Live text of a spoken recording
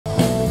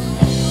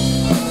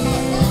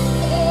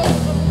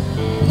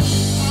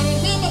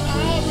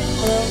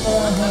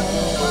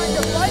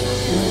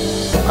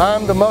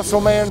I'm the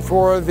muscle man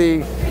for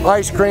the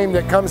ice cream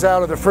that comes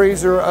out of the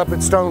freezer up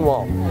at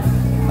Stonewall.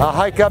 I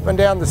hike up and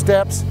down the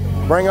steps,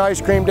 bring ice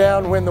cream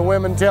down when the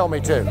women tell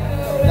me to.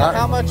 Now,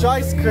 how much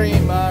ice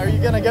cream are you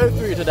going to go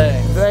through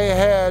today? They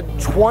had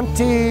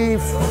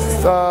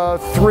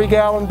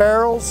 23-gallon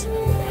barrels.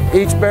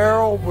 Each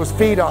barrel was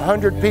feed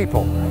 100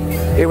 people.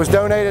 It was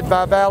donated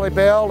by Valley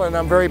Bell, and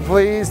I'm very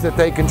pleased that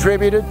they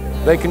contributed.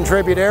 They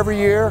contribute every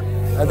year.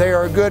 They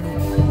are a good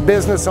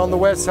business on the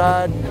west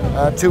side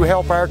to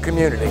help our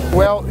community.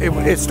 Well,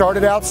 it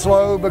started out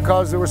slow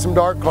because there were some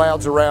dark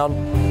clouds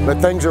around,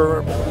 but things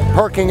are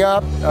perking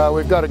up.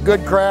 We've got a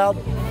good crowd,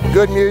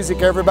 good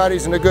music,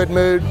 everybody's in a good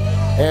mood,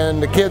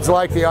 and the kids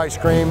like the ice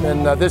cream,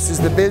 and this is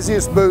the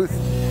busiest booth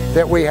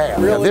that we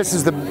have. Really?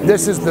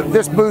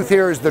 This booth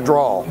here is the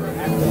draw.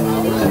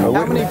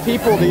 How many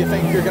people do you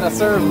think you're going to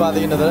serve by the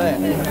end of the day?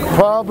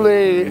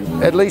 Probably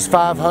at least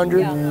 500.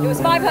 Yeah, it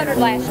was 500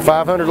 last year.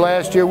 500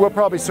 last year. We'll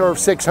probably serve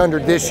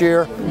 600 this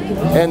year,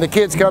 and the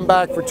kids come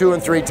back for 2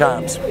 and 3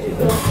 times.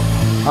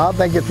 I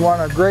think it's one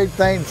of the great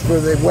things for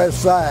the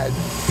west side.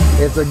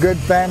 It's a good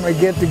family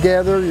get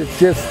together. It's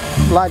just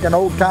like an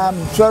old time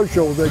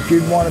social that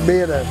you'd want to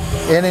be at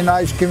any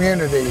nice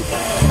community.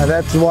 And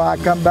that's why I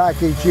come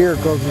back each year,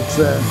 because it's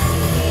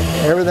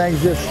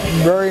everything's just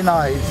very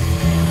nice.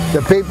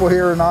 The people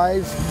here are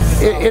nice.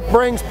 It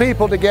brings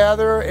people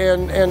together,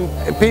 and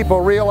people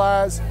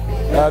realize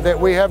that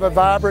we have a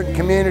vibrant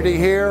community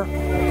here,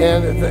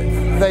 and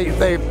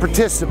they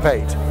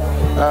participate.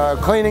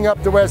 Cleaning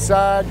up the west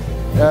side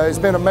has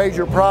been a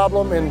major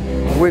problem, and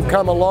we've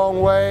come a long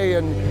way,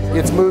 and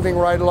it's moving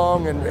right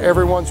along, and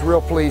everyone's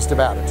real pleased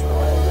about it.